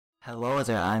Hello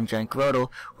there, I'm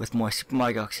GiantGrotle with more Super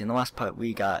Mario Galaxy. In the last part,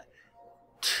 we got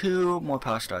 2 more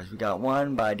power stars. We got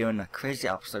one by doing a crazy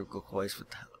obstacle course with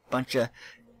a bunch of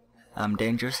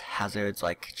dangerous hazards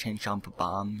like chain jump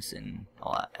bombs and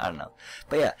all that. I don't know.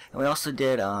 But yeah, and we also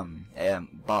did a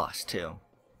boss too.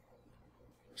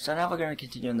 So now we're gonna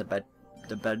continue in the bed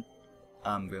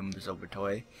room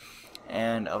observatory.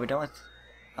 And are we done with?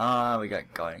 We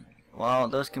got going. Well,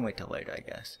 those can wait till later, I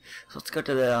guess. So let's go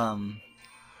to the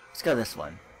let's go this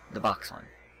one, the box one.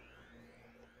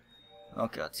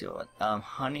 Okay, let's see what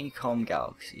Honeycomb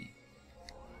Galaxy.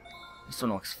 This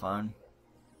one looks fun.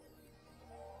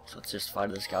 So let's just fly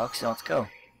to this galaxy. Let's go.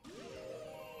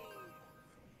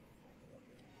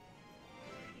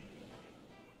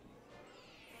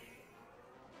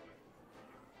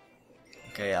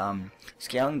 Okay,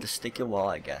 scaling the sticky wall,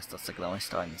 I guess. That's like the only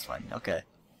star in this one. Okay.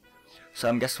 So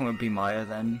I'm guessing we'll be Mario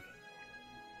then.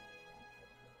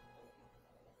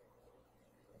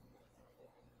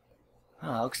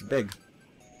 Oh, that looks big.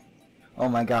 Oh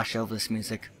my gosh, I love this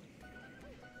music.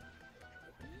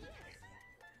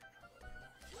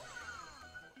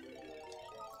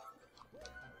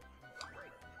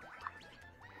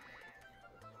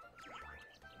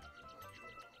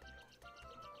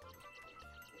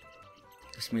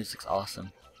 This music's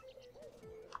awesome.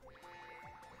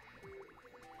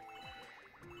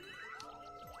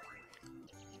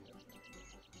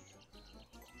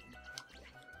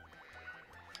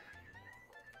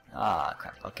 Ah,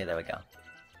 crap. Okay, there we go.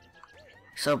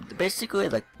 So, basically,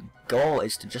 the goal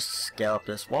is to just scale up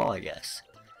this wall, I guess.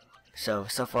 So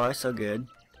far, so good.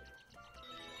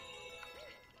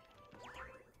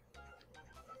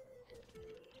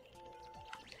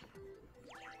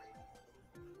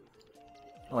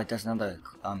 Oh, wait, there's another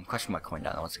question mark coin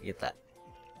down there. Let's get that.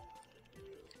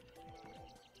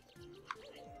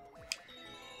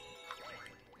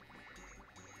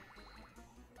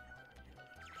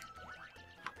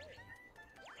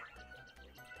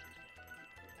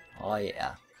 Oh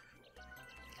yeah,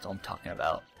 that's what I'm talking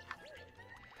about.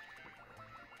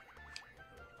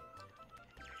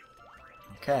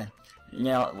 Okay,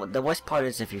 now the worst part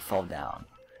is if you fall down.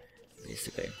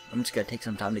 Basically, I'm just gonna take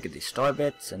some time to get these star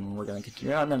bits, and we're gonna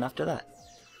continue on. Then after that,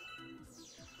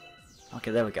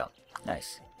 okay, there we go.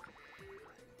 Nice.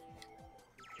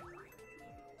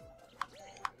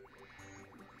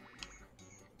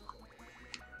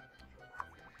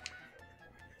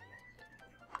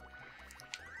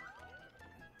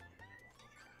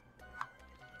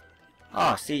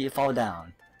 Oh, see, you fall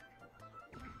down.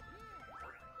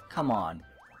 Come on.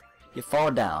 You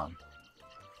fall down.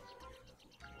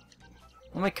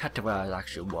 Let me cut to where I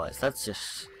actually was. That's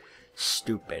just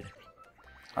stupid.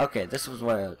 Okay, this was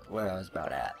where I was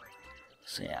about at.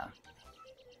 So yeah.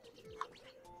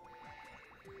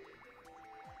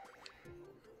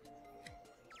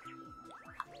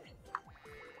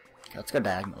 Okay, let's go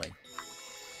diagonally.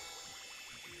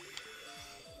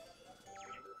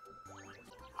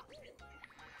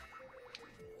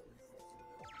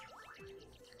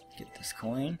 Get this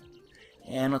coin,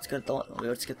 and let's get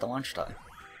the launch star.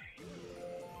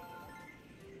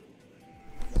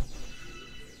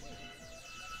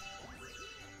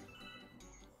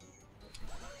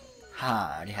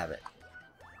 Ha! I already have it.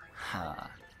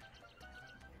 Ha!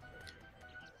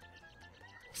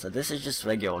 So this is just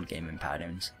regular old gaming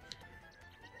patterns.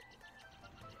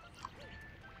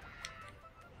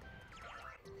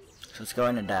 So let's go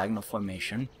in a diagonal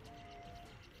formation.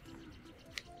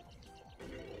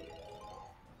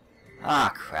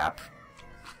 Ah, crap.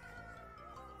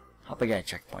 Hope I get a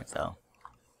checkpoint, though.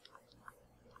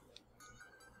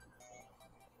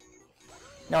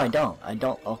 No, I don't. I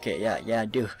don't. Okay, yeah, I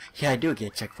do. Yeah, I do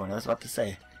get a checkpoint. I was about to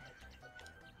say.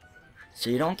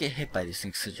 So you don't get hit by these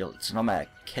things because it's an automatic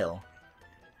kill.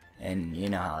 And you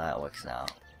know how that works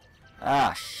out.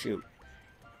 Ah, shoot.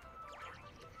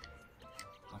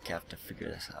 Okay, I have to figure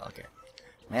this out. Okay.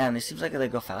 Man, it seems like they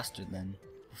go faster than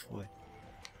before.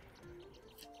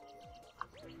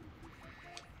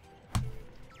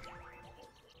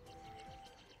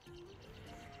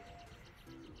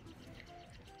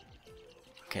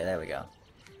 Okay, there we go.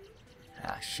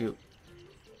 Ah, shoot.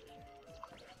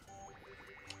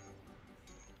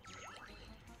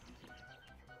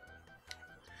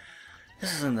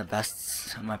 This isn't the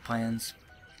best of my plans.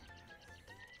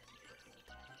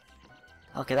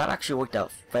 Okay, that actually worked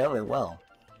out fairly well.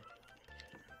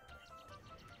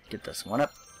 Get this one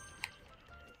up.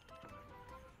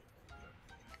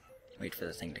 Wait for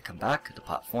the thing to come back, the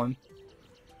platform.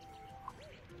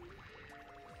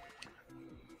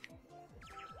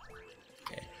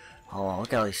 Oh,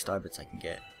 look at all these star bits I can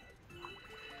get.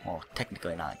 Well,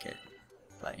 technically not get,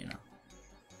 but you know.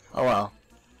 Oh well.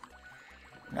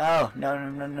 No, no, no,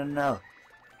 no, no, no.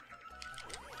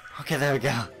 Okay, there we go.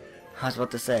 I was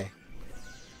about to say.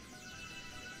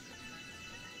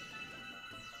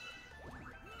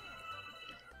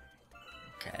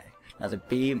 Okay, another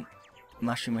bee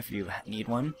mushroom if you need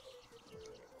one.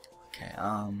 Okay,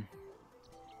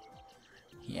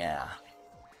 yeah.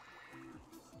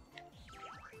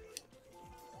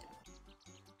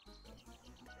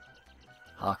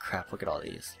 Oh crap, look at all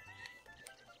these.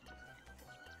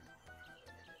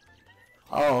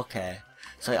 Oh, okay.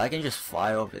 So I can just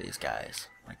fly over these guys,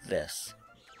 like this.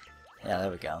 Yeah,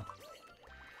 there we go.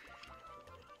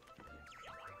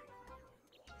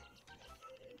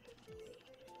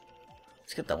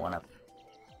 Let's get that one up.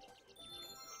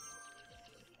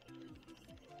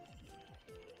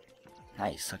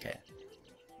 Nice, okay.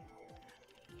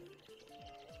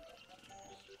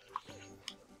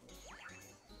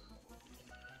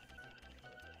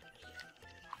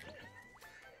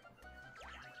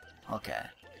 Okay.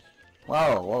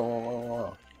 Whoa, whoa, whoa, whoa,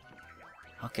 whoa.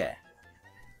 Okay.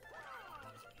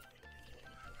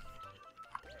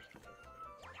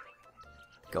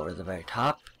 Go to the very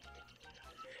top.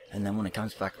 And then when it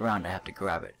comes back around, I have to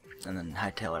grab it. And then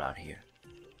hightail it out of here.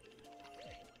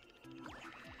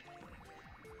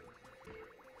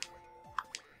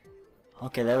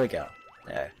 Okay, there we go.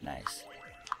 There, nice.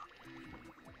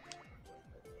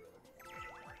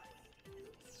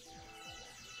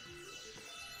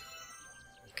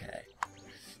 Okay.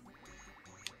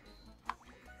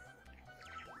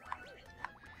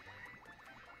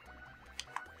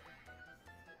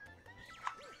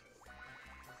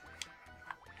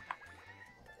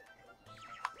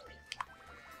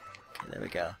 Okay, there we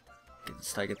go. Get the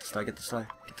star, get the star, get the star,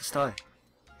 get the star.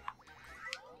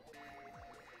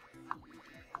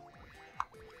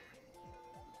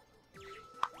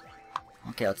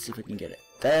 Okay, let's see if we can get it.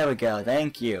 There we go,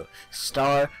 thank you.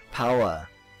 Star power.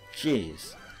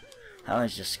 Jeez. That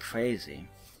was just crazy.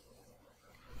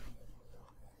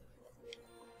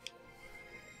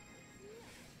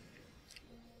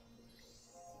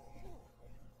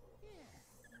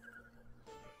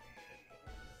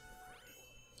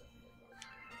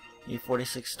 Need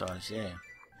 46 stars, yay.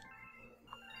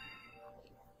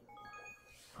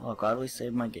 Oh, glad we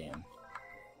saved my game.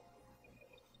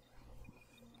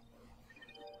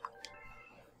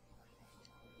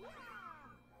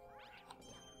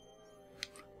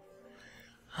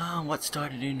 What star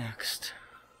to do next?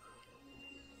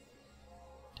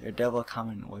 Daredevil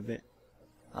Common Orbit.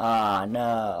 Ah,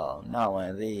 no, not one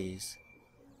of these.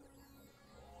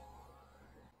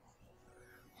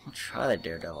 I'll try the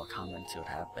Daredevil Common, see what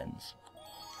happens.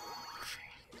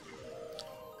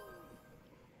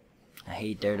 I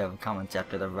hate Daredevil Commons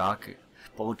after the Rock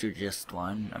Poltergeist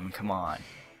one. I mean, come on.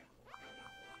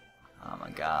 Oh my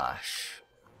gosh.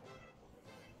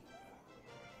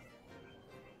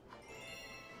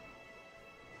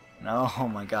 No, oh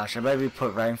my gosh, I better be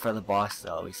put right in front of the boss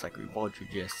though, at least like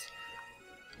Poltergeist.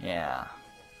 Yeah.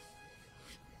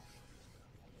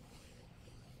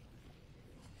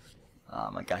 Oh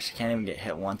my gosh, I can't even get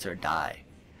hit once or die.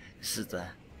 This is the...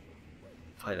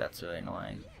 Probably that's really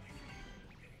annoying.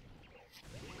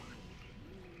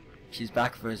 She's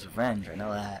back for his revenge, I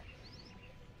know that.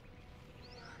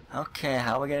 Okay,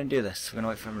 how are we gonna do this? We're gonna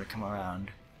wait for him to come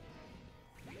around.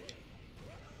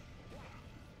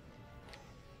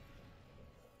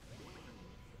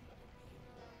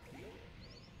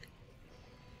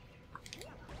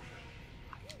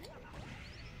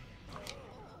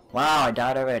 Wow, I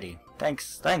died already.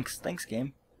 Thanks,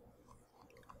 game.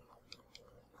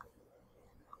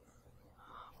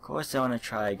 Of course I want to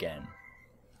try again.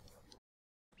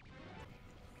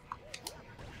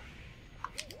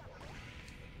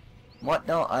 What?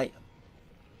 No,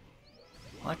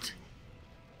 What?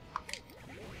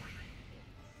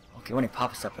 Okay, when it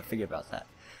pops up, I figure about that.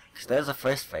 Because there's the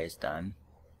first phase done.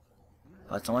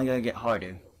 But it's only gonna get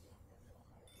harder.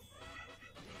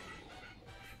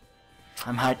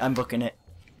 I'm booking it.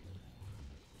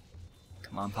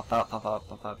 Come on, pop out, pop out,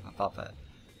 pop out, pop out.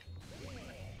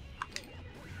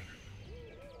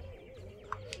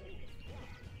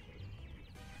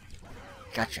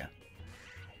 Gotcha.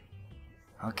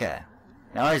 Okay.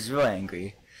 Now he's really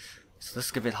angry. So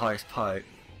this could be the hardest part.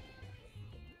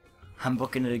 I'm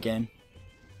booking it again.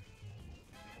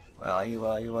 Where are you?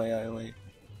 Where are you? Where are you?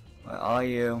 Where are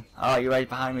you? Oh, you're right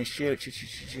behind me. Shoot, shoot, shoot,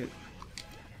 shoot, shoot.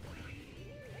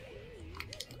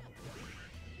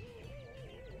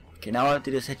 Okay, now all I have to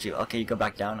do is hit you. Okay, you go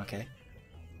back down, okay.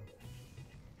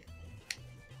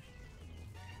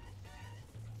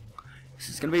 This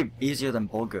is gonna be easier than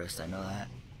Bulgurus, I know that.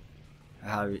 Or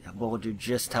how we'll do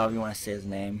just however you want to say his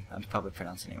name. I'm probably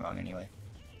pronouncing it wrong anyway.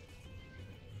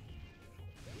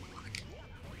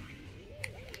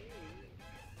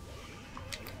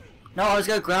 No, I was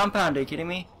gonna ground pound. Are you kidding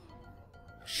me?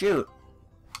 Shoot!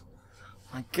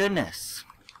 My goodness!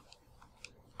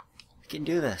 I can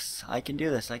do this. I can do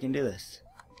this. I can do this.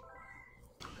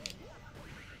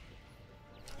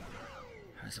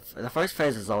 The first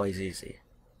phase is always easy,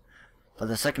 but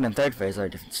the second and third phase are a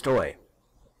different story.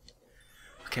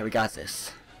 Okay, we got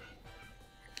this.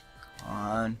 Come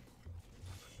on.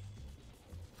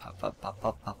 Pop up, pop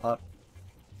up, pop up.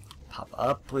 Pop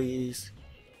up, please.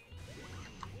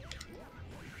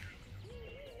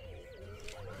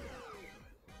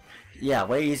 Yeah,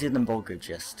 way easier than Bulgur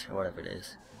Gist, or whatever it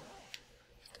is.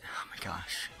 Oh my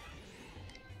gosh.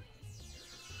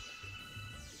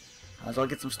 Might as well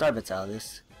get some star bits out of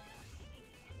this.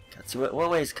 Let's see what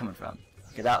way is it coming from.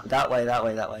 Okay, that way, that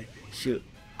way, that way. Shoot.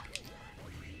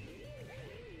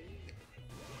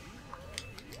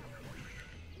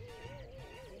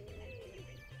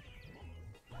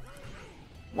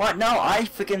 What? No, I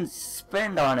freaking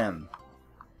spinned on him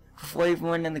before he even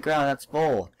went in the ground. That's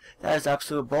bull. That is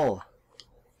absolute bull.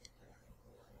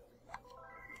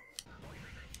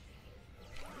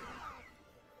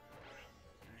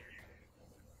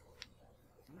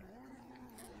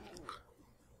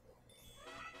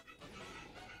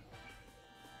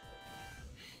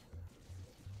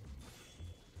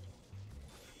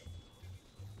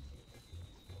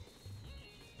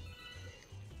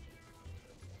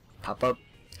 Pop up.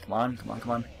 Come on, come on,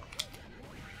 come on.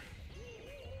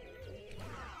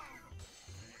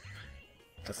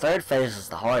 The third phase is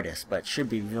the hardest, but it should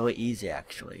be really easy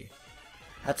actually.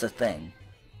 That's a thing.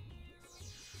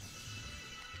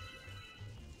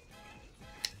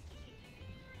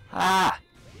 Ah!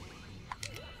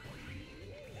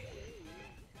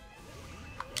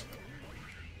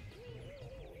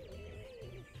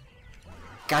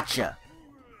 Gotcha!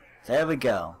 There we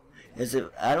go. Is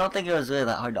it? I don't think it was really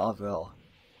that hard to overall.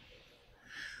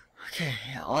 Okay,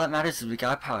 yeah, all that matters is we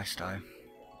got a power star.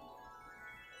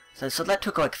 So that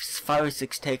took like 5 or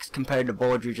 6 takes compared to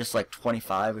Bulgur just like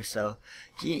 25 or so.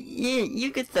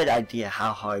 You get the idea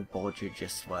how hard Bulgur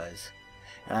just was.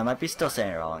 And I might be still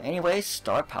saying it wrong. Anyways,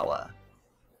 star power.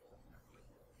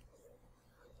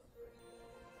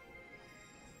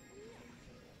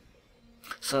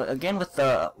 So again, with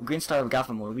the green star we got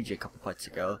from Luigi a couple parts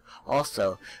ago.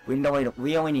 Also, we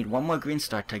only need one more green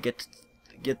star to get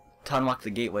to unlock the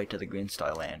gateway to the green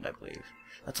star land, I believe.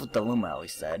 That's what the Luma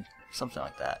always said, something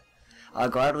like that. I'll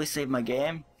gladly save my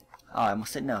game. Oh, I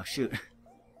almost said no. Shoot.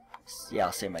 Yeah,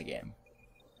 I'll save my game.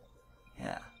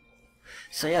 Yeah.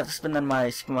 So yeah, this has been my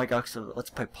Super Mario Galaxy Let's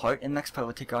Play part. In the next part,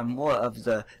 we'll take on more of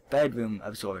the bedroom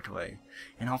observatory,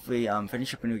 and hopefully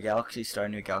finish up a new galaxy, start a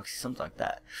new galaxy, something like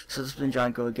that. So this has been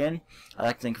GiantGrotle again. I'd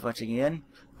like to thank you for watching again.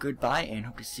 Goodbye, and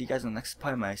hope to see you guys in the next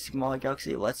part of my Super Mario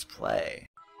Galaxy Let's Play.